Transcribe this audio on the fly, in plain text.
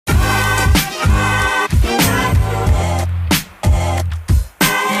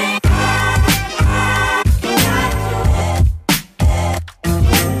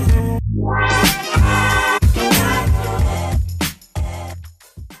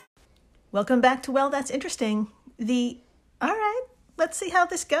Welcome back to Well, That's Interesting, the all right, let's see how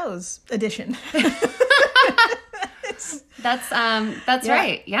this goes edition. That's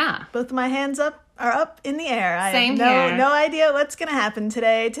right. Yeah. Both of my hands are up in the air. I Same have here. no idea what's going to happen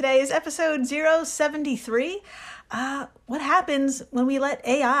today. Today is episode 073. What happens when we let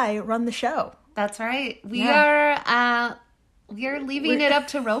AI run the show? That's right. We are leaving it up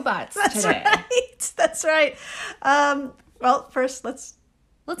to robots today. That's right. Well, first let's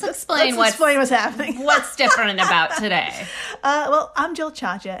explain what's happening. What's different about today. Well, I'm Jill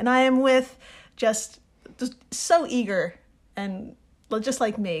Chacha, and I am with just so eager and just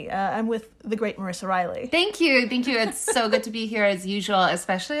like me. I'm with the great Marissa Riley. Thank you. It's so good to be here as usual,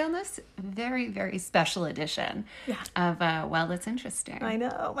 especially on this very, very special edition of Well, That's Interesting. I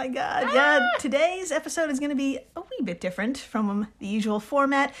know. Oh, my God. Yeah, today's episode is going to be a wee bit different from the usual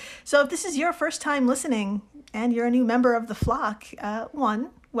format. So if this is your first time listening and you're a new member of the flock, one,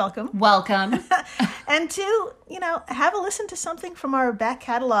 welcome. And two, have a listen to something from our back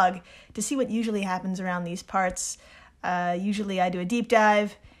catalog to see what usually happens around these parts. Usually I do a deep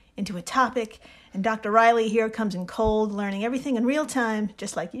dive into a topic, and Dr. Riley here comes in cold, learning everything in real time,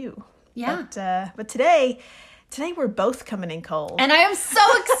 just like you. Yeah. But today we're both coming in cold. And I am so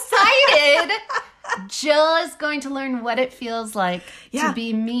excited. Jill is going to learn what it feels like to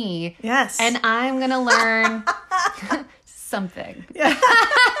be me. Yes. And I'm going to learn something.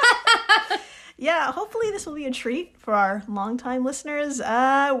 Yeah, hopefully this will be a treat for our longtime listeners.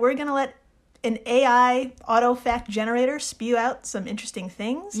 We're going to let an AI auto fact generator spew out some interesting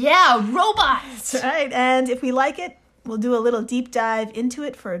things. Yeah, robots. That's right. And if we like it, we'll do a little deep dive into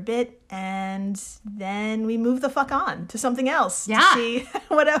it for a bit, and then we move the fuck on to something else to see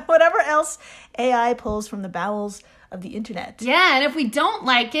whatever else AI pulls from the bowels of the internet. Yeah, and if we don't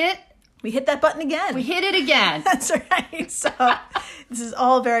like it, we hit that button again. We hit it again. That's right. So this is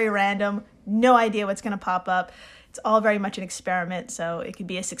all very random. No idea what's going to pop up. It's all very much an experiment, so it could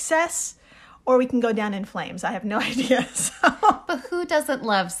be a success, or we can go down in flames. I have no idea. But who doesn't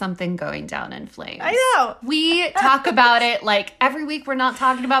love something going down in flames? I know. We talk about it like every week. We're not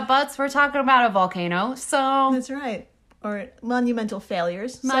talking about butts. We're talking about a volcano. So that's right. Or monumental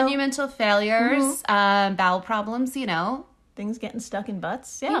failures. Failures, bowel problems, Things getting stuck in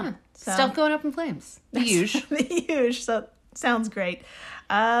butts. Yeah. Stuff going up in flames. The huge. The huge. So sounds great.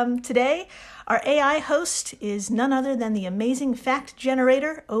 Today, our AI host is none other than the amazing fact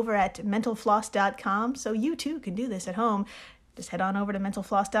generator over at mentalfloss.com. So you too can do this at home. Just head on over to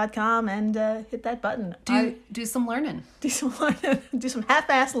mentalfloss.com and hit that button. Do some learning. Do some learning. Do some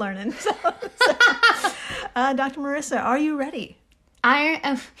half-ass learning. Dr. Marissa, are you ready? I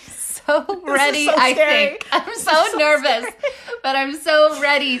am so ready, so I scary. think. I'm so nervous, but I'm so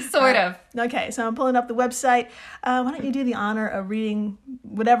ready, sort of. Okay, so I'm pulling up the website. Why don't you do the honor of reading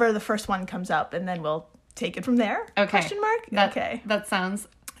whatever the first one comes up, and then we'll take it from there? Okay. Question mark? Okay. That sounds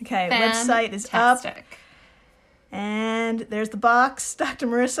okay. fantastic. Website is up. And there's the box. Dr.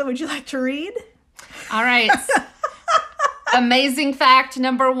 Marissa, would you like to read? All right. Amazing fact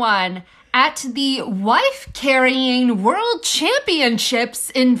number 1. At the wife-carrying world championships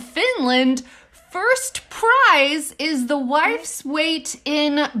in Finland, first prize is the wife's weight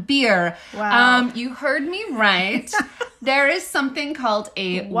in beer. Wow. You heard me right. There is something called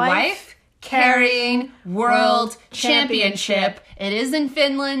a wife-carrying world championship. It is in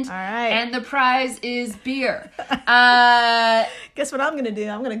Finland. All right. And the prize is beer. Guess what I'm going to do?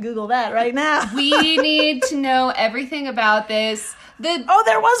 I'm going to Google that right now. We need to know everything about this. There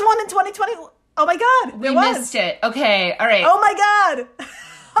was one in 2020. Oh my God. We missed it. Okay. All right. Oh my God.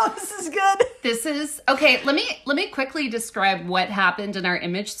 Oh, this is good. Okay. Let me quickly describe what happened in our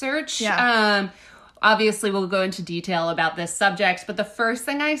image search. Yeah. Obviously we'll go into detail about this subject, but the first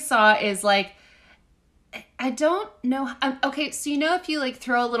thing I saw is I don't know. Okay. So, if you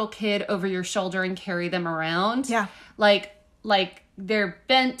throw a little kid over your shoulder and carry them around. Yeah. Like they're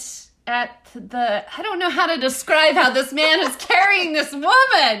bent at I don't know how to describe how this man is carrying this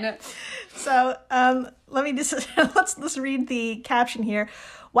woman. So let's read the caption here.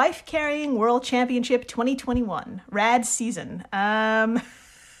 Wife Carrying World Championship 2021. Rad season.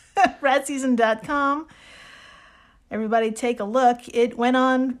 Radseason.com. Everybody take a look. It went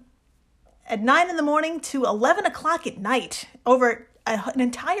on at 9 a.m. to 11 o'clock at night over an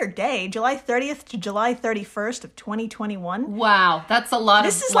entire day, July 30th to July 31st of 2021. Wow, that's a lot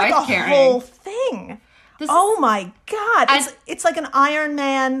this of is wife like a carrying. whole thing. My God. It's like an Iron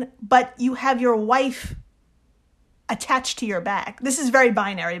Man, but you have your wife attached to your back. This is very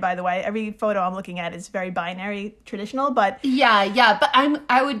binary, by the way. Every photo I'm looking at is very binary, traditional, but yeah. But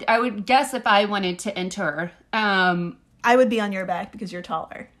I would guess if I wanted to enter, I would be on your back because you're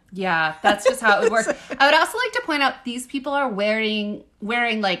taller. Yeah, that's just how it would work. I would also like to point out these people are wearing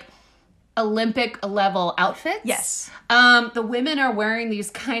like Olympic level outfits. Yes. The women are wearing these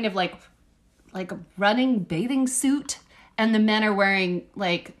kind of like a running bathing suit, and the men are wearing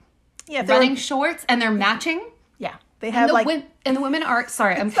like running shorts, and they're matching. Yeah. They have and the women are,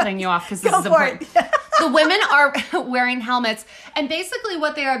 sorry, I'm cutting you off because this is important. The women are wearing helmets, and basically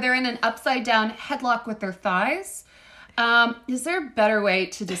what they're in an upside down headlock with their thighs. Is there a better way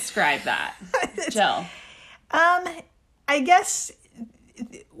to describe that, Jill? I guess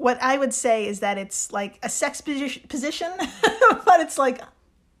what I would say is that it's like a sex position, but it's like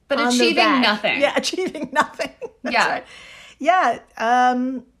achieving nothing. Yeah, achieving nothing. That's yeah. Right. Yeah.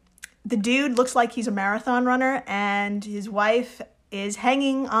 The dude looks like he's a marathon runner, and his wife is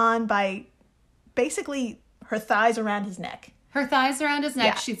hanging on by basically her thighs around his neck. Her thighs around his neck.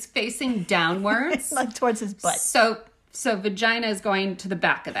 Yeah. She's facing downwards. Like towards his butt. So vagina is going to the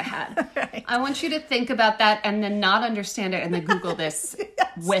back of the head. Right. I want you to think about that and then not understand it and then Google this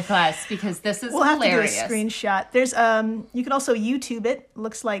with us, because this is hilarious. Have to do a screenshot. There's you can also YouTube it.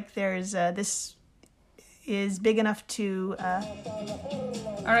 Looks like there's this is big enough to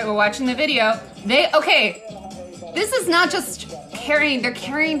All right, we're watching the video. This is not just they're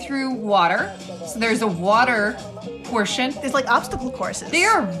carrying through water. So there's a water portion. There's like obstacle courses. They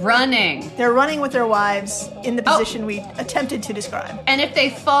are running. They're running with their wives in the position we attempted to describe. And if they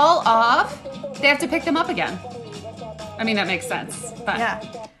fall off, they have to pick them up again. I mean, that makes sense. But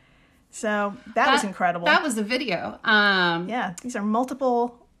yeah. So that was incredible. That was the video. Yeah, these are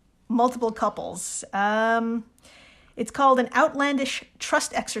multiple couples. It's called an outlandish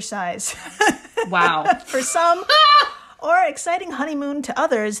trust exercise. Wow. For some, or exciting honeymoon to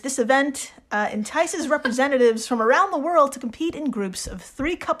others, this event entices representatives from around the world to compete in groups of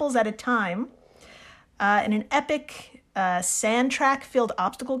 3 couples at a time in an epic sand track-filled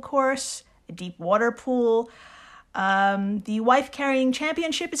obstacle course, a deep water pool. The wife-carrying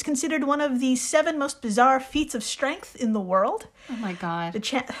championship is considered one of the 7 most bizarre feats of strength in the world. Oh my God.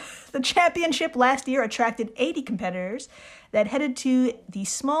 The championship last year attracted 80 competitors that headed to the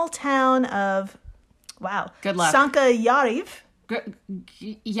small town of, good luck, Sankajärvi.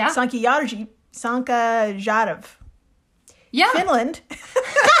 Yeah. Sankajärvi. Yeah. Finland.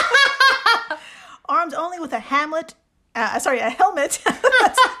 Armed only with a helmet. I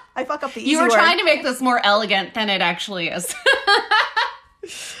fuck up the easy word. You were trying to make this more elegant than it actually is.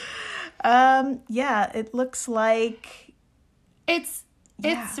 Yeah, it looks like it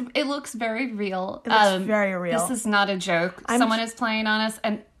looks very real. It looks very real. This is not a joke. Someone is playing on us,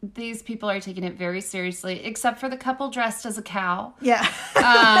 and these people are taking it very seriously, except for the couple dressed as a cow. Yeah.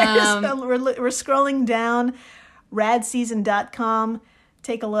 We're scrolling down radseason.com.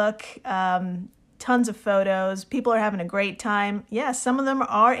 Take a look. Tons of photos. People are having a great time. Yeah, some of them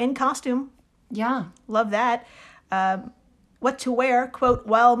are in costume. Yeah. Love that. What to wear, quote,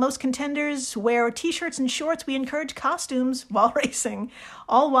 while most contenders wear t-shirts and shorts, we encourage costumes while racing.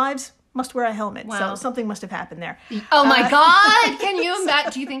 All wives must wear a helmet. Wow. So something must have happened there. Oh my God. Can you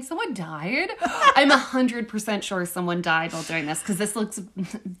imagine? Do you think someone died? I'm 100% sure someone died while doing this, because this looks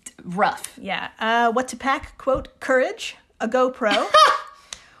rough. Yeah. What to pack, quote, courage, a GoPro.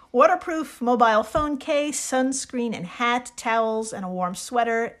 Waterproof mobile phone case, sunscreen and hat, towels, and a warm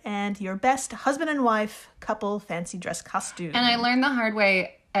sweater, and your best husband and wife couple fancy dress costume. And I learned the hard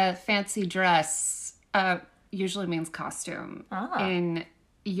way, fancy dress usually means costume. In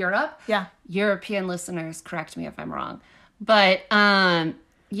Europe. Yeah. European listeners, correct me if I'm wrong. But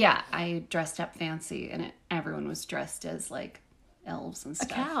yeah, I dressed up fancy, and everyone was dressed as like elves and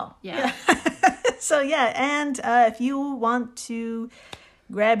stuff. A cow. Yeah. So yeah, and if you want to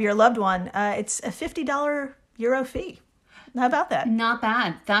grab your loved one, it's a $50 Euro fee. How about that? Not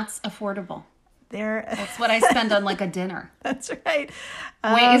bad. That's affordable. That's what I spend on like a dinner. That's right.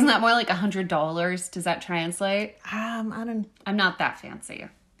 Wait, isn't that more like $100? Does that translate? I'm not that fancy.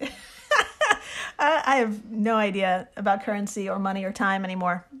 I have no idea about currency or money or time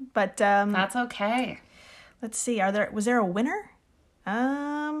anymore. But that's okay. Let's see. Was there a winner?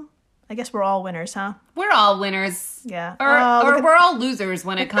 I guess we're all winners, huh? We're all winners. Yeah. Or we're all losers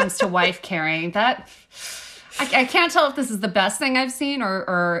when it comes to wife carrying. That I can't tell if this is the best thing I've seen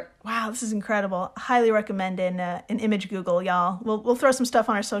or wow, this is incredible. Highly recommend an image Google, y'all. We'll throw some stuff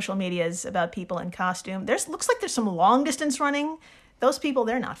on our social medias about people in costume. Looks like there's some long distance running. Those people,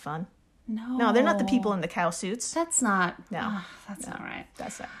 they're not fun. No, they're not the people in the cow suits. That's not. No, that's not right.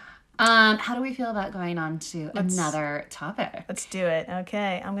 That's it. How do we feel about going on to another topic? Let's do it.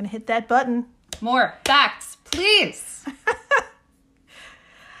 Okay, I'm going to hit that button. More facts, please.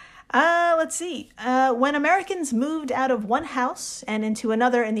 Let's see. When Americans moved out of one house and into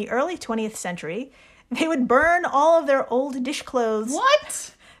another in the early 20th century, they would burn all of their old dish clothes.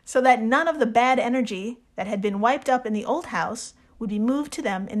 What? So that none of the bad energy that had been wiped up in the old house would be moved to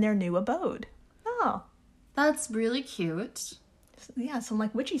them in their new abode. Oh. That's really cute. Yeah, some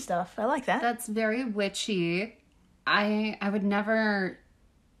like witchy stuff. I like that. That's very witchy. I would never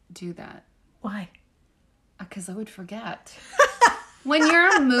do that. Why? Because I would forget. When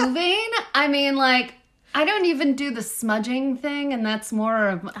you're moving, I mean, like, I don't even do the smudging thing, and that's more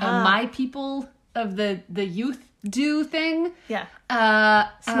of my people of the youth do thing. Yeah.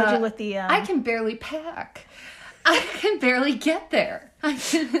 Smudging with the... I can barely pack. I can barely get there. I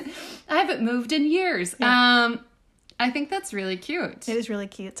haven't moved in years. Yeah. I think that's really cute. It is really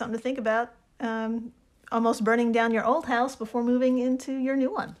cute. Something to think about. Almost burning down your old house before moving into your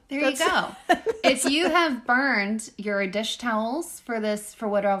new one. You go. If you have burned your dish towels for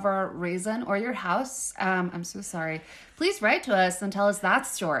whatever reason, or your house, I'm so sorry. Please write to us and tell us that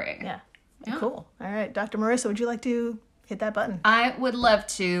story. Yeah. Cool. All right. Dr. Marissa, would you like to hit that button? I would love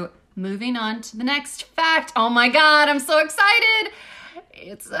to. Moving on to the next fact. Oh my God, I'm so excited.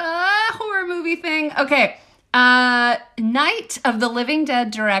 It's a horror movie thing. Okay. Night of the Living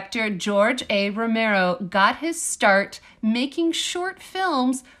Dead director George A. Romero got his start making short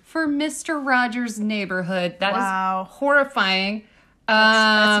films for Mr. Rogers' Neighborhood. That is horrifying.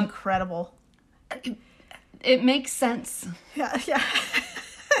 That's incredible. It makes sense. Yeah.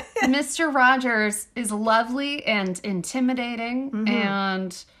 Mr. Rogers is lovely and intimidating,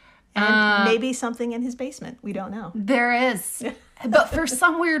 and maybe something in his basement. We don't know. There is. But for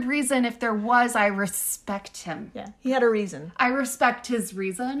some weird reason, if there was, I respect him. Yeah, he had a reason. I respect his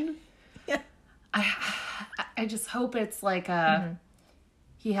reason. Yeah. I just hope it's like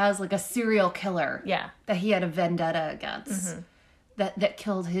he has like a serial killer. Yeah. That he had a vendetta against. That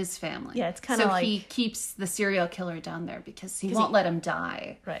killed his family. Yeah, it's kind of like... So he keeps the serial killer down there because he won't let him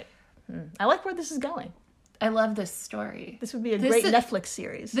die. Right. I like where this is going. I love this story. This would be a great Netflix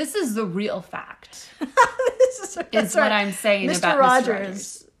series. This is the real fact. That's what I'm saying about Mr.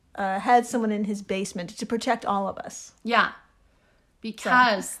 Rogers. Had someone in his basement to protect all of us. Yeah.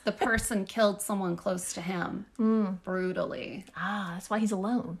 Because the person killed someone close to him brutally. Ah, that's why he's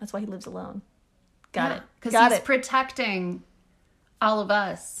alone. That's why he lives alone. Got it. Because he's protecting all of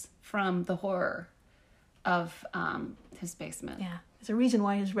us from the horror of his basement. Yeah. There's a reason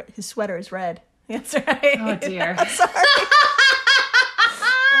why his sweater is red. That's right. Oh, dear. Sorry.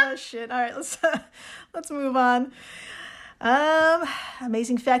 Oh, shit. All right, let's move on.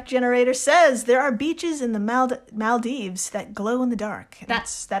 Amazing Fact Generator says there are beaches in the Maldives that glow in the dark.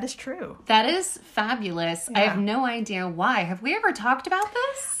 That is true. That is fabulous. Yeah. I have no idea why. Have we ever talked about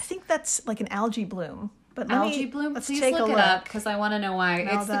this? I think that's like an algae bloom. But algae bloom? Let's Please take look a it look. up because I want to know why.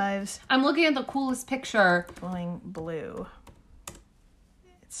 Maldives. I'm looking at the coolest picture. Glowing blue.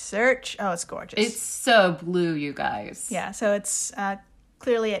 Search. Oh, it's gorgeous. It's so blue, you guys. Yeah, so it's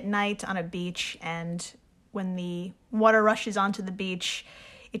clearly at night on a beach, and when the water rushes onto the beach,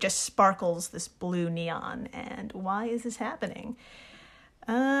 it just sparkles this blue neon. And why is this happening?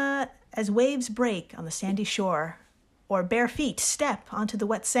 As waves break on the sandy shore, or bare feet step onto the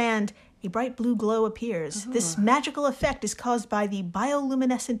wet sand, a bright blue glow appears. Ooh. This magical effect is caused by the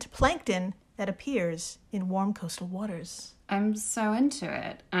bioluminescent plankton that appears in warm coastal waters. I'm so into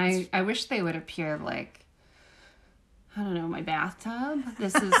it. I wish they would appear like, I don't know, my bathtub.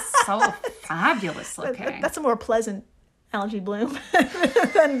 This is so fabulous looking. That's a more pleasant algae bloom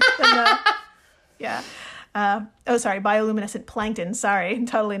than yeah. Sorry, bioluminescent plankton. Sorry,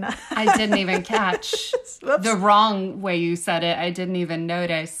 totally not. I didn't even catch the wrong way you said it. I didn't even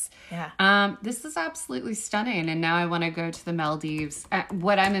notice. Yeah. This is absolutely stunning, and now I want to go to the Maldives.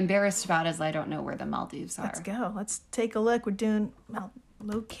 What I'm embarrassed about is I don't know where the Maldives are. Let's go. Let's take a look. We're doing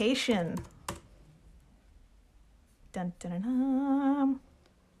location. Dun, dun, dun, dun.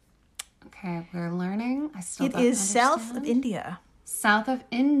 Okay, we're learning. It is south of India. South of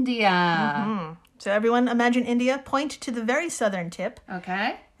India. Mm-hmm. So everyone imagine India. Point to the very southern tip.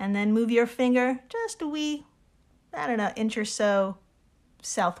 Okay. And then move your finger just a wee, inch or so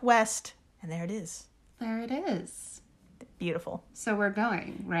southwest. And there it is. There it is. Beautiful. So we're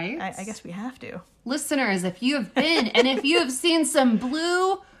going, right? I guess we have to. Listeners, if you have been and if you have seen some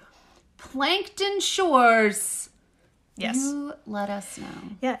blue plankton shores, yes, you let us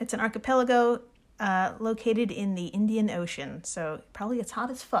know. Yeah, it's an archipelago located in the Indian Ocean. So probably it's hot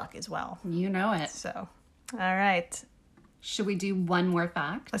as fuck as well. You know it. So, all right. Should we do one more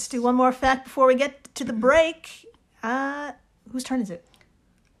fact? Let's do one more fact before we get to the break. Whose turn is it?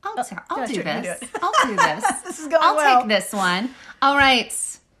 I'll do this. I'll do this. This is going I'll well. take this one. All right.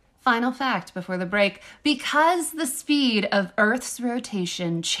 Final fact before the break. Because the speed of Earth's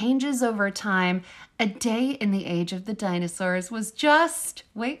rotation changes over time, a day in the age of the dinosaurs was just,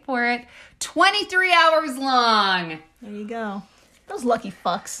 wait for it, 23 hours long. There you go. Those lucky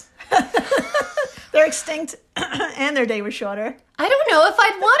fucks. They're extinct and their day was shorter. I don't know if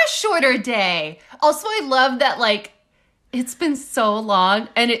I'd want a shorter day. Also, I love that, like, it's been so long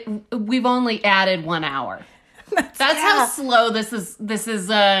and we've only added 1 hour. That's how slow this is.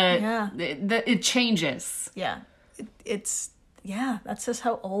 It changes. Yeah. That's just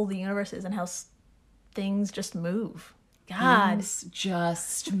how old the universe is and how things just move. God. Things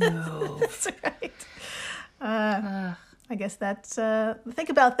just move. That's right. I guess that's, think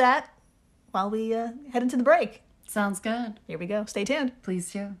about that while we head into the break. Sounds good. Here we go. Stay tuned.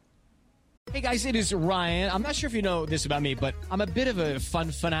 Please do. Hey guys, it is Ryan. I'm not sure if you know this about me, but I'm a bit of a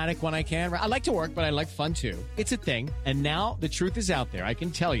fun fanatic when I can. I like to work, but I like fun too. It's a thing. And now the truth is out there. I can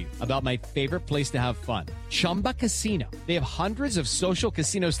tell you about my favorite place to have fun. Chumba Casino. They have hundreds of social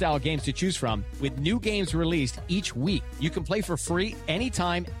casino style games to choose from with new games released each week. You can play for free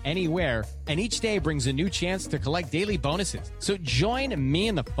anytime, anywhere. And each day brings a new chance to collect daily bonuses. So join me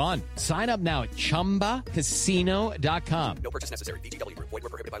in the fun. Sign up now at ChumbaCasino.com. No purchase necessary. VGW. Void where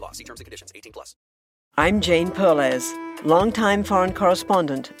prohibited by law. See terms and conditions. 18+. I'm Jane Perlez, longtime foreign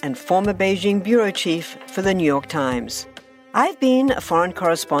correspondent and former Beijing bureau chief for the New York Times. I've been a foreign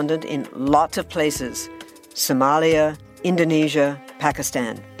correspondent in lots of places: Somalia, Indonesia,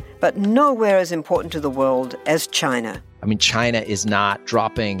 Pakistan, but nowhere as important to the world as China. I mean, China is not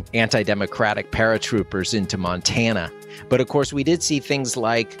dropping anti-democratic paratroopers into Montana. But of course, we did see things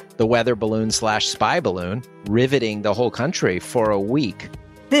like the weather balloon/spy balloon riveting the whole country for a week.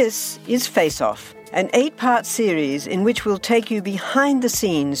 This is Face Off, an 8-part series in which we'll take you behind the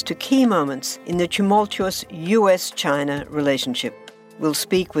scenes to key moments in the tumultuous U.S.-China relationship. We'll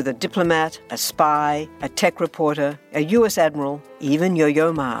speak with a diplomat, a spy, a tech reporter, a U.S. admiral, even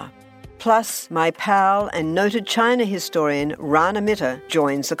Yo-Yo Ma. Plus, my pal and noted China historian Rana Mitter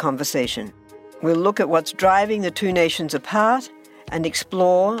joins the conversation. We'll look at what's driving the two nations apart and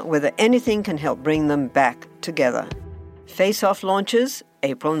explore whether anything can help bring them back together. Face Off launches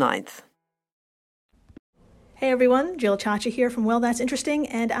April 9th. Hey everyone, Jill Chacha here from Well That's Interesting,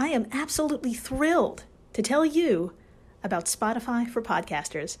 and I am absolutely thrilled to tell you about Spotify for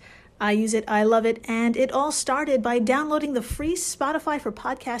podcasters. I use it, I love it, and it all started by downloading the free Spotify for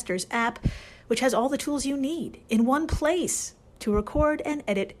Podcasters app, which has all the tools you need in one place to record and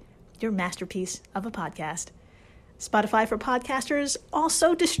edit your masterpiece of a podcast. Spotify for Podcasters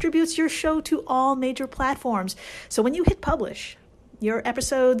also distributes your show to all major platforms. So when you hit publish, your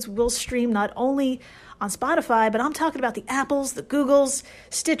episodes will stream not only on Spotify, but I'm talking about the Apples, the Googles,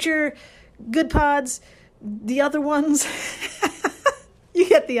 Stitcher, Good Pods, the other ones. You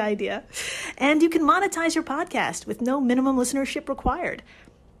get the idea. And you can monetize your podcast with no minimum listenership required.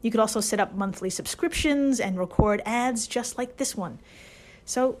 You could also set up monthly subscriptions and record ads just like this one.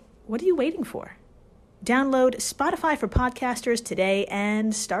 So what are you waiting for? Download Spotify for Podcasters today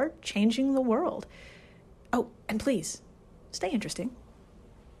and start changing the world. Oh, and please, stay interesting.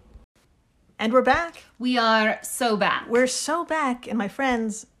 And we're back. We are so back. We're so back. And my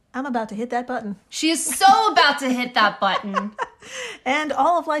friends, I'm about to hit that button. She is so about to hit that button. And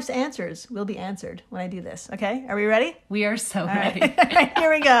all of life's answers will be answered when I do this. Okay? Are we ready? We are so ready. Right. Here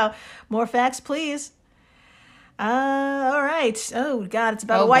we go. More facts, please. All right. Oh, God, it's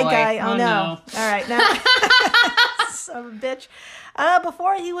about a white guy. Oh, no. All right. Now, son of a bitch.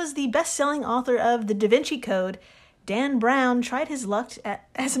 Before he was the best-selling author of The Da Vinci Code, Dan Brown tried his luck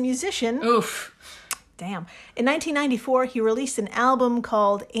as a musician. Oof. Damn. In 1994, he released an album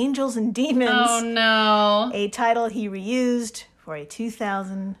called Angels and Demons. Oh, no. A title he reused for a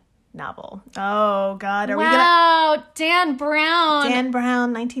 2000 novel. Oh, God. Are we gonna... Wow, Dan Brown. Dan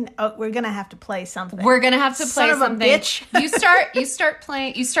Brown, we're going to have to play something. We're going to have to play Son of something. A bitch. You start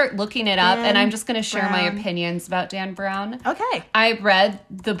playing, you start looking it up, and I'm just going to share my Brown. opinions about Dan Brown. Okay. I read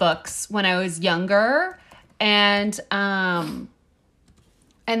the books when I was younger, and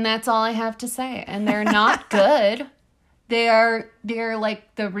that's all I have to say. And they're not good. They're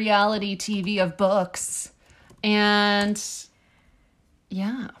like the reality TV of books. And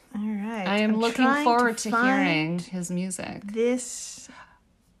yeah. All right. I am looking forward to hearing find his music. this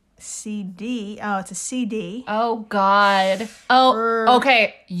CD. Oh, it's a CD. Oh, God. Oh,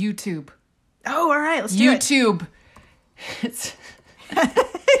 okay. YouTube. Oh, all right. Let's do it. YouTube. It's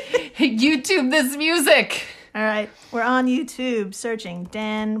YouTube this music. All right. We're on YouTube searching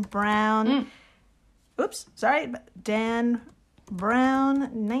Dan Brown. Oops. Sorry. Dan Brown,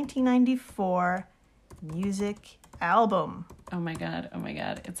 1994 music album. Oh my god,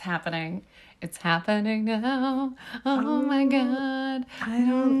 it's happening. It's happening now. Oh my god. I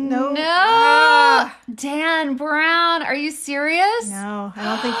don't know. No! Dan Brown, are you serious? No, I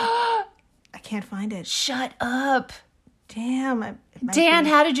don't think... I can't find it. Shut up. Damn. Dan,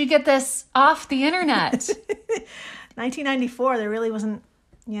 how did you get this off the internet? 1994, there really wasn't,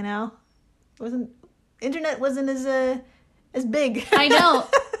 internet wasn't as big. I know.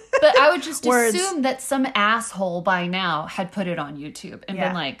 But I would just Words. assume that some asshole by now had put it on YouTube and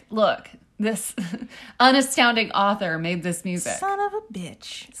been like, look, this unastounding author made this music. Son of a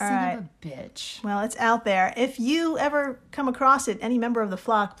bitch. Son of a bitch. Well, it's out there. If you ever come across it, any member of the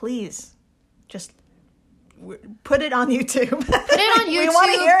flock, please just put it on YouTube. Put it on YouTube. We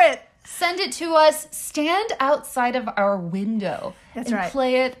want to hear it. Send it to us. Stand outside of our window. That's and right.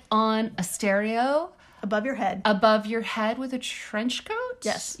 Play it on a stereo. Above your head. Above your head with a trench coat?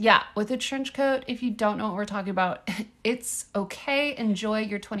 Yes. Yeah, with a trench coat. If you don't know what we're talking about, it's okay. Enjoy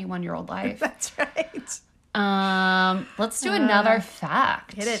your 21-year-old life. That's right. Let's do another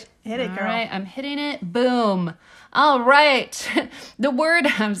fact. Hit it, girl. All right, I'm hitting it. Boom. All right.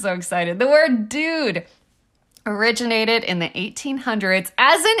 I'm so excited. The word dude originated in the 1800s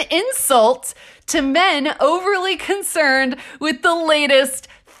as an insult to men overly concerned with the latest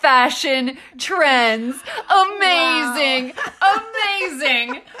fashion trends. Amazing. Wow.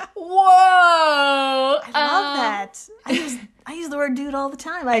 Amazing. Whoa. I love that. I use the word dude all the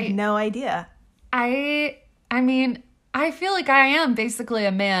time. I had no idea. I mean, I feel like I am basically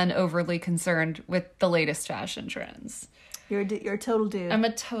a man overly concerned with the latest fashion trends. You're a total dude. I'm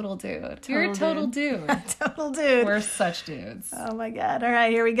a total dude. You're a total dude. Total dude. We're such dudes. Oh my God. All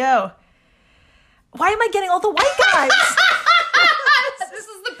right, here we go. Why am I getting all the white guys? This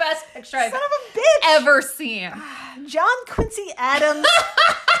is the best picture I've Son of a bitch. ever seen. John Quincy Adams.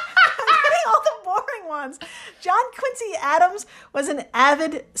 I'm getting all the boring ones. John Quincy Adams was an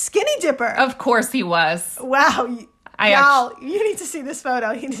avid skinny dipper. Of course he was. Wow. Y'all, you need to see this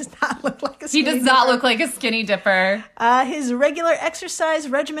photo. He does not look like a skinny dipper. He does not look like a skinny dipper. His regular exercise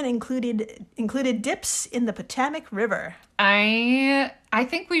regimen included dips in the Potomac River. I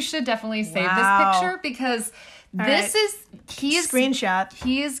think we should definitely save this picture because Screenshot.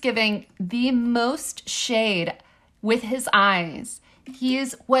 He is giving the most shade with his eyes. He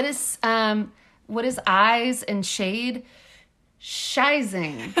is what is eyes and shade?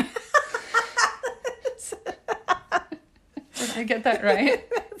 Shizing. Did I get that right?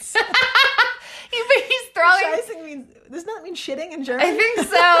 He's throwing. Shizing means, doesn't that mean shitting in German? I think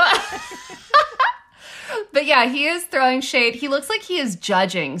so. But yeah, he is throwing shade. He looks like he is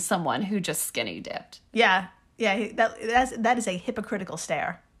judging someone who just skinny dipped. Yeah. That is a hypocritical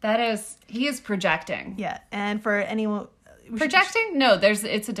stare. He is projecting. Yeah, and for anyone... Projecting? No,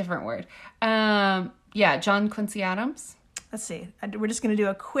 it's a different word. Yeah, John Quincy Adams. Let's see. We're just going to do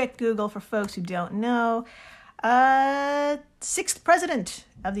a quick Google for folks who don't know. 6th president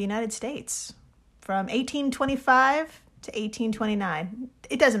of the United States from 1825 to 1829.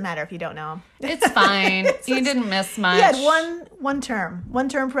 It doesn't matter if you don't know him. It's fine. You didn't miss much. He had one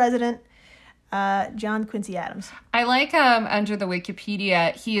term president. John Quincy Adams. I like under the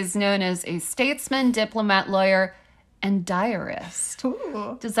Wikipedia, he is known as a statesman, diplomat, lawyer, and diarist.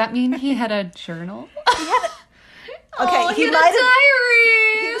 Ooh. Does that mean he had a journal? Okay, he had a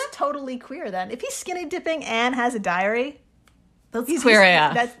diary. He was totally queer then. If he's skinny dipping and has a diary, he's queer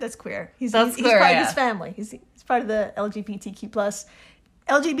AF. That's queer. He's queer part AF. of his family. He's part of the LGBTQ plus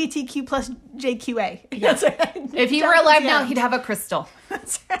JQA. Yeah. That's right. If he were alive now, he'd have a crystal.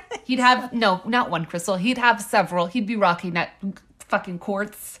 That's right. He'd have, no, not one crystal. He'd have several. He'd be rocking that fucking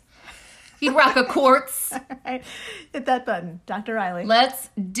quartz. He'd rock a quartz. All right. Hit that button, Dr. Riley. Let's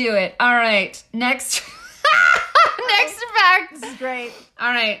do it. All right. Next. Next fact. This is great. All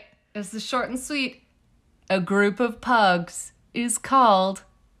right. This is short and sweet. A group of pugs is called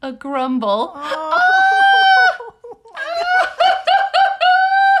a grumble.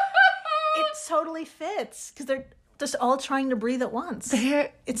 It totally fits because they're just all trying to breathe at once.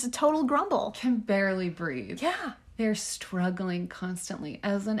 It's a total grumble. Can barely breathe. Yeah. They're struggling constantly.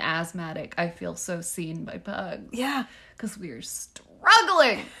 As an asthmatic, I feel so seen by pugs. Yeah. Because we are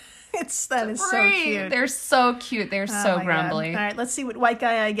struggling. That is so cute. They're so cute. They're so my grumbly. God. All right, let's see what white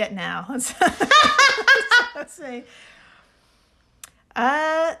guy I get now. Let's see.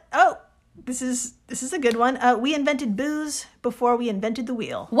 This is a good one. We invented booze before we invented the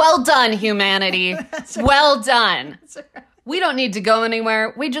wheel. Well done, humanity. Well done. We don't need to go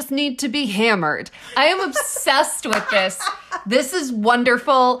anywhere. We just need to be hammered. I am obsessed with this. This is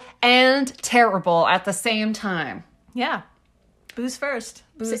wonderful and terrible at the same time. Yeah. Booze first.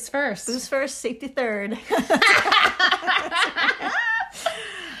 Booze first. Booze first, safety third.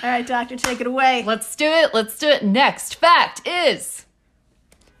 All right, doctor, take it away. Let's do it. Next fact is,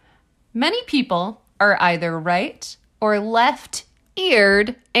 many people are either right or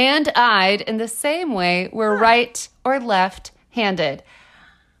left-eared and eyed in the same way we're right or left-handed.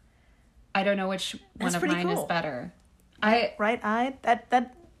 I don't know which one of mine is better. Right-eyed?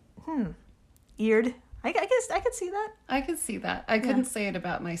 Eared. I guess I could see that. I could see that. I couldn't say it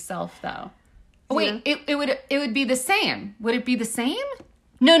about myself, though. Oh, wait, it would be the same. Would it be the same?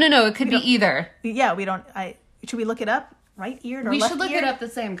 No. It could be either. Yeah, we don't. Should we look it up? Right-eared or left-eared? We should look it up the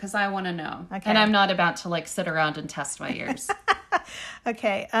same because I want to know. Okay. And I'm not about to like sit around and test my ears.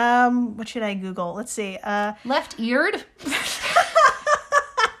 Okay. What should I Google? Let's see. Left-eared?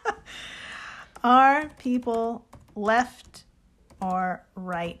 Are people left or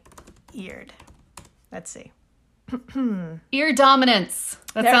right-eared? Let's see. Ear dominance.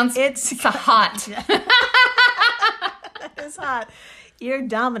 That sounds it's hot. That is hot. Ear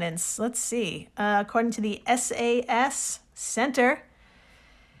dominance. Let's see. According to the SAS Center.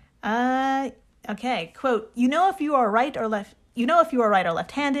 Okay. Quote, you know if you are right or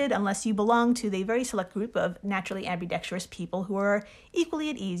left-handed unless you belong to the very select group of naturally ambidextrous people who are equally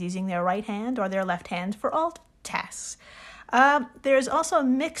at ease using their right hand or their left hand for all tasks. There's also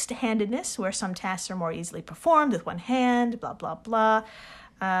mixed-handedness, where some tasks are more easily performed with one hand, blah, blah, blah.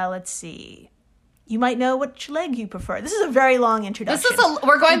 Let's see. You might know which leg you prefer. This is a very long introduction.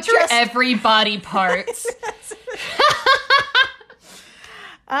 We're going through every body part.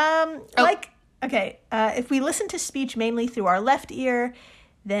 If we listen to speech mainly through our left ear,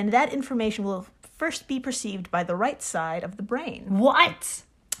 then that information will first be perceived by the right side of the brain. What?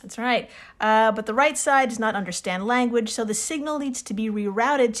 That's right. But the right side does not understand language, so the signal needs to be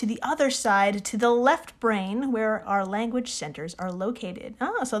rerouted to the other side, to the left brain, where our language centers are located.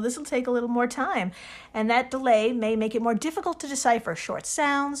 So this will take a little more time. And that delay may make it more difficult to decipher short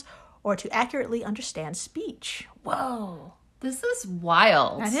sounds or to accurately understand speech. Whoa. This is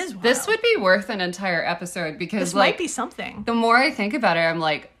wild. That is wild. This would be worth an entire episode because this might be something. The more I think about it, I'm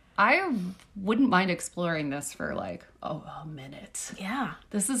like, I wouldn't mind exploring this for like, a minute. Yeah.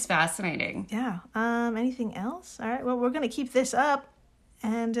 This is fascinating. Yeah. Anything else? All right. Well, we're going to keep this up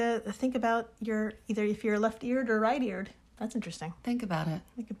and think about either if you're left-eared or right-eared. That's interesting. Think about it.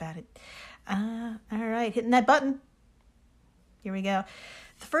 All right. Hitting that button. Here we go.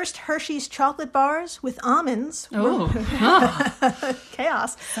 The first Hershey's chocolate bars with almonds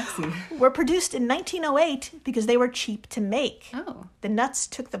chaos were produced in 1908 because they were cheap to make. Oh. The nuts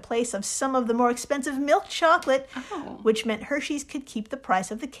took the place of some of the more expensive milk chocolate, which meant Hershey's could keep the price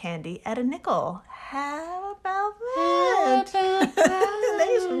of the candy at a nickel. How about that?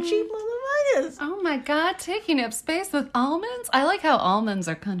 There's some cheap motherfuckers. Oh my God, taking up space with almonds? I like how almonds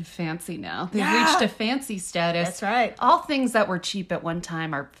are kind of fancy now. They've reached a fancy status. That's right. All things that were cheap at one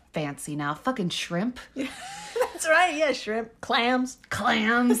time are fancy now. Fucking shrimp. That's right. Yeah, shrimp, clams,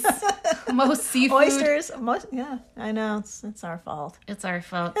 most seafood, oysters. Yeah, I know. It's our fault. It's our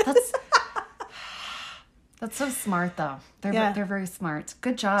fault. That's so smart, though. They're very smart.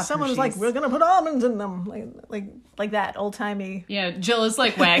 Good job. Someone was like, "We're gonna put almonds in them," like that old timey. Yeah, Jill is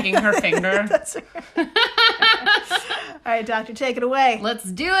like wagging her finger. That's right. All right, doctor, take it away. Let's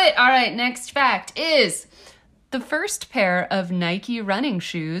do it. All right, next fact is the first pair of Nike running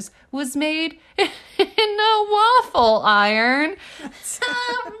shoes was made in a waffle iron. What?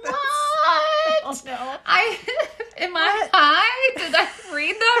 Oh, no. Am I high? Did I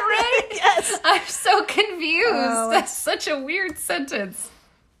read that right? Yes. I'm so confused. That's such a weird sentence.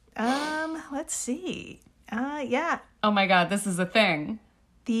 Let's see. Yeah. Oh my God, this is a thing.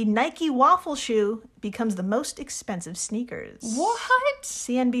 The Nike waffle shoe becomes the most expensive sneakers. What?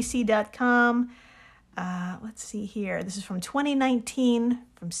 CNBC.com. Let's see here. This is from 2019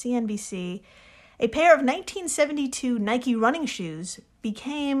 from CNBC. A pair of 1972 Nike running shoes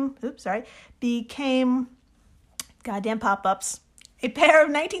became goddamn pop-ups. A pair of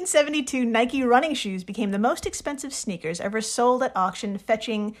 1972 Nike running shoes became the most expensive sneakers ever sold at auction,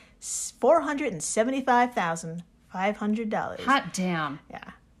 fetching $475,500. Hot damn.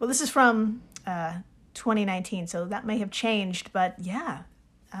 Yeah. Well, this is from 2019, so that may have changed, but yeah.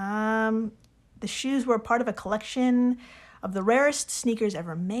 The shoes were part of a collection of the rarest sneakers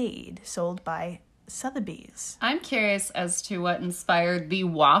ever made, sold by Sotheby's. I'm curious as to what inspired the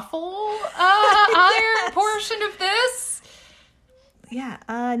waffle iron portion of this. Yeah,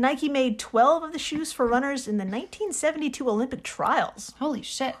 Nike made 12 of the shoes for runners in the 1972 Olympic trials. Holy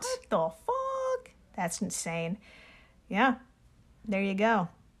shit. What the fuck? That's insane. Yeah, there you go.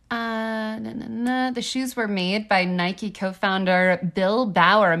 The shoes were made by Nike co-founder Bill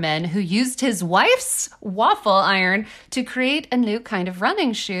Bowerman, who used his wife's waffle iron to create a new kind of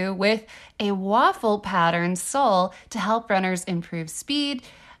running shoe with a waffle pattern sole to help runners improve speed.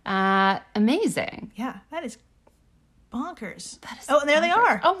 Amazing. Yeah, that is bonkers. That is and there they bonkers.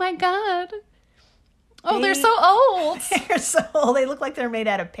 are. Oh my God. Oh, they're so old. They're so old. They look like they're made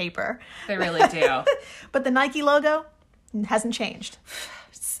out of paper. They really do. But the Nike logo hasn't changed.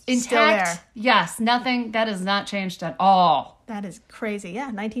 Intact. Still there. Yes, nothing. That has not changed at all. That is crazy. Yeah,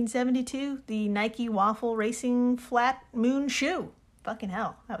 1972, the Nike Waffle Racing Flat Moon Shoe. Fucking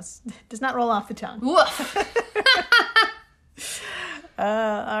hell. Does not roll off the tongue. Woof.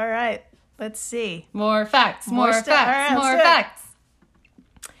 All right. Let's see. More facts. More stuff. facts. All right, More let's do it. facts.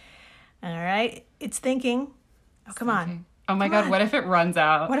 All right. It's thinking. Oh, come on. Oh my God, what if it runs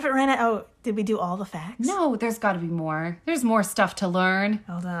out? What if it ran out? Oh, did we do all the facts? No, there's got to be more. There's more stuff to learn.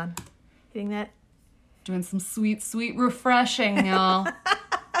 Hold on. Hitting that. Doing some sweet, sweet refreshing, y'all.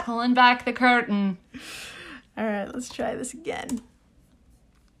 Pulling back the curtain. All right, let's try this again.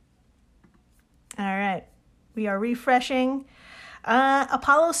 All right. We are refreshing.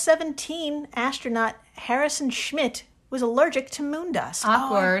 Apollo 17 astronaut Harrison Schmitt was allergic to moon dust.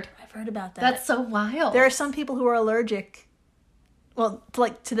 Awkward. Oh, I've heard about that. That's so wild. There are some people who are allergic, well,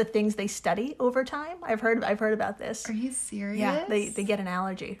 to the things they study over time. I've heard about this. Are you serious? Yeah, they get an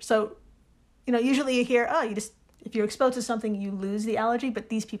allergy. So, usually you hear, if you're exposed to something, you lose the allergy, but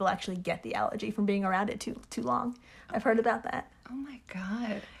these people actually get the allergy from being around it too long. I've heard about that. Oh my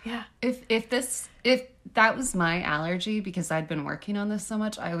God. Yeah. If that was my allergy, because I'd been working on this so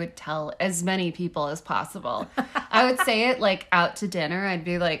much, I would tell as many people as possible. I would say it like out to dinner. I'd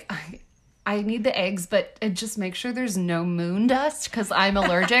be like, I need the eggs, but just make sure there's no moon dust because I'm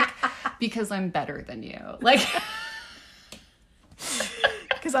allergic because I'm better than you. Like,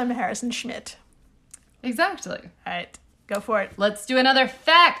 Because I'm Harrison Schmitt. exactly. All right, go for it. Let's do another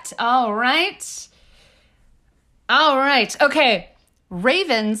fact. All right. Okay.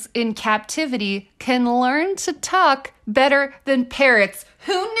 Ravens in captivity can learn to talk better than parrots.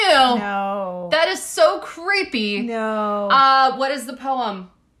 Who knew? No. That is so creepy. No. What is the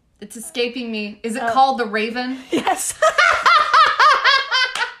poem? It's escaping me. Is it called The Raven? Yes.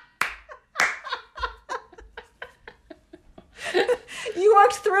 You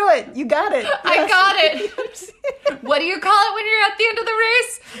walked through it. You got it. I got it. What do you call it when you're at the end of the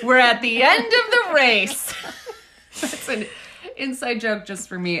race? We're at the end of the race. That's an inside joke just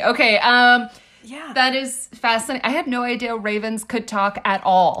for me. Okay, Yeah. that is fascinating. I had no idea ravens could talk at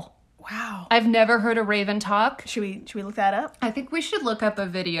all. Wow. I've never heard a raven talk. Should we look that up? I think we should look up a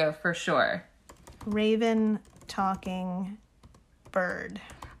video for sure. Raven talking bird.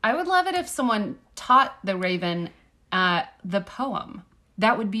 I would love it if someone taught the raven the poem.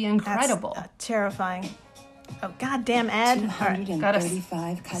 That would be incredible. That's terrifying. Oh, goddamn ad. All right, Got a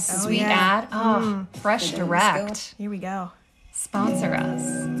 235 customers. sweet yeah. ad. Oh, fresh direct. here we go. Sponsor us.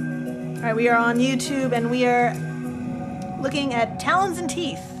 All right, we are on YouTube and we are looking at talons and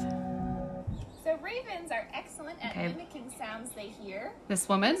teeth. So ravens are excellent at mimicking sounds they hear. This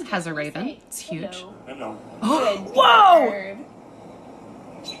woman has a raven. It's huge. Hello. Whoa! Bird.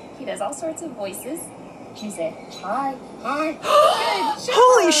 He does all sorts of voices. He say hi, hi. Good job.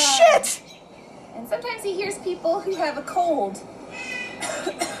 Holy shit! And sometimes he hears people who have a cold.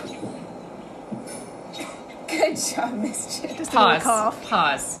 Good job, Mischief. Just a little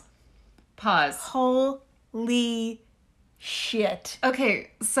cough. Pause. Holy shit.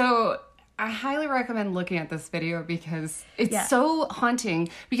 Okay, so I highly recommend looking at this video because it's so haunting.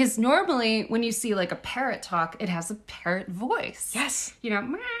 Because normally when you see like a parrot talk, it has a parrot voice. Yes.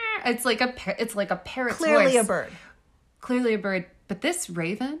 "Meow." It's like a parrot's Clearly voice. a bird. Clearly a bird. But this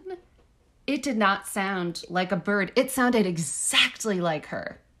raven, it did not sound like a bird. It sounded exactly like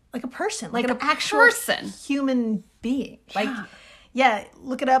her. Like a person. Like an a actual person. human being.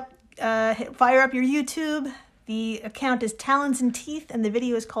 Look it up. Fire up your YouTube. The account is Talons and Teeth, and the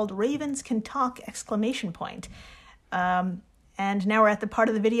video is called Ravens Can Talk! ! And now we're at the part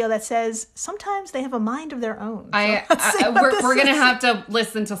of the video that says, sometimes they have a mind of their own. So let's see what this we're going to is. have to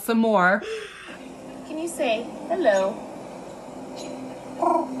listen to some more. Can you say hello?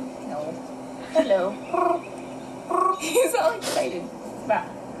 No. Hello. He's all excited. But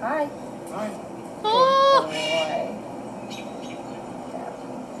hi. Hi. Oh.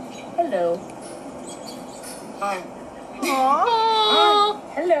 Hello. Hi. Oh.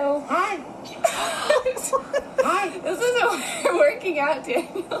 Hello. Hi. Hi. This isn't working out,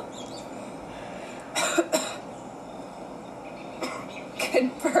 Daniel.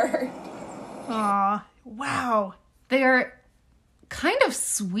 Good bird. Aw, wow. They're kind of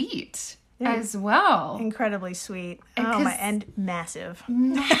sweet as well. Incredibly sweet. And massive.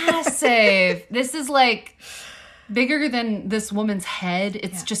 Massive. This is like bigger than this woman's head.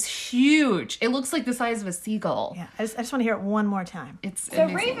 It's just huge. It looks like the size of a seagull. Yeah, I just want to hear it one more time. It's So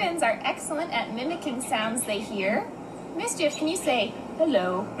amazing. ravens are excellent at mimicking sounds they hear. Mischief, can you say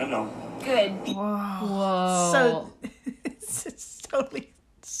hello? Hello. Good. Whoa. So it's totally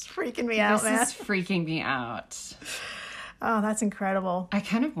freaking me out, man. This is freaking me out. Oh, that's incredible. I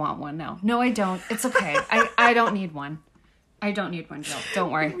kind of want one now. No, I don't. It's okay. I don't need one. I don't need one, Jill.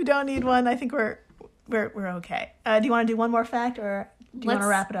 Don't worry. We don't need one. I think we're okay. Do you want to do one more fact, or do you want to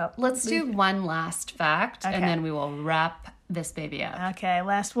wrap it up? Let's do one last fact, Okay. and then we will wrap this baby up. Okay,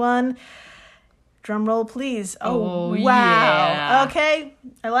 last one. Drum roll, please. Oh, wow. yeah. Okay,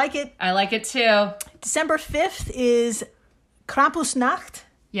 I like it. I like it too. December 5th is Krampusnacht,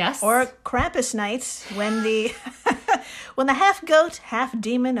 Yes. or Krampus Night, when the when the half goat, half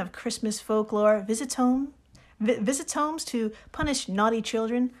demon of Christmas folklore visits homes to punish naughty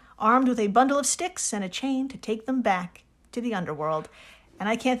children, armed with a bundle of sticks and a chain to take them back to the underworld. And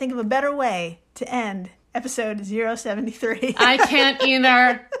I can't think of a better way to end episode 073. I can't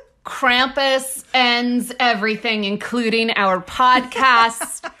either. Krampus ends everything, including our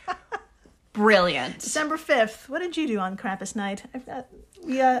podcast. Brilliant. December 5th. What did you do on Krampus night?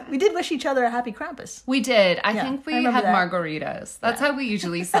 We did wish each other a happy Krampus. We did. I Yeah, think we I remember had that. margaritas. That's how we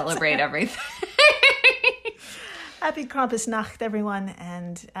usually celebrate everything. Happy Krampusnacht, everyone.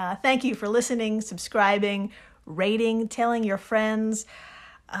 And thank you for listening, subscribing, rating, telling your friends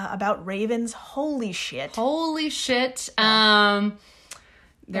about ravens. Holy shit. Holy shit.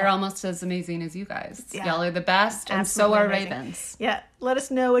 They're almost as amazing as you guys. Yeah. Y'all are the best, and Absolutely so are amazing. ravens. Yeah, let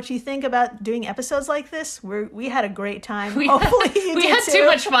us know what you think about doing episodes like this. We had a great time. We Hopefully you we did had too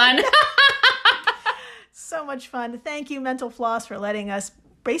much fun. So much fun. Thank you, Mental Floss, for letting us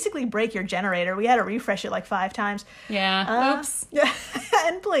basically break your generator. We had to refresh it like 5 times. Yeah. Oops.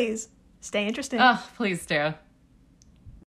 And please, stay interesting. Oh, please do.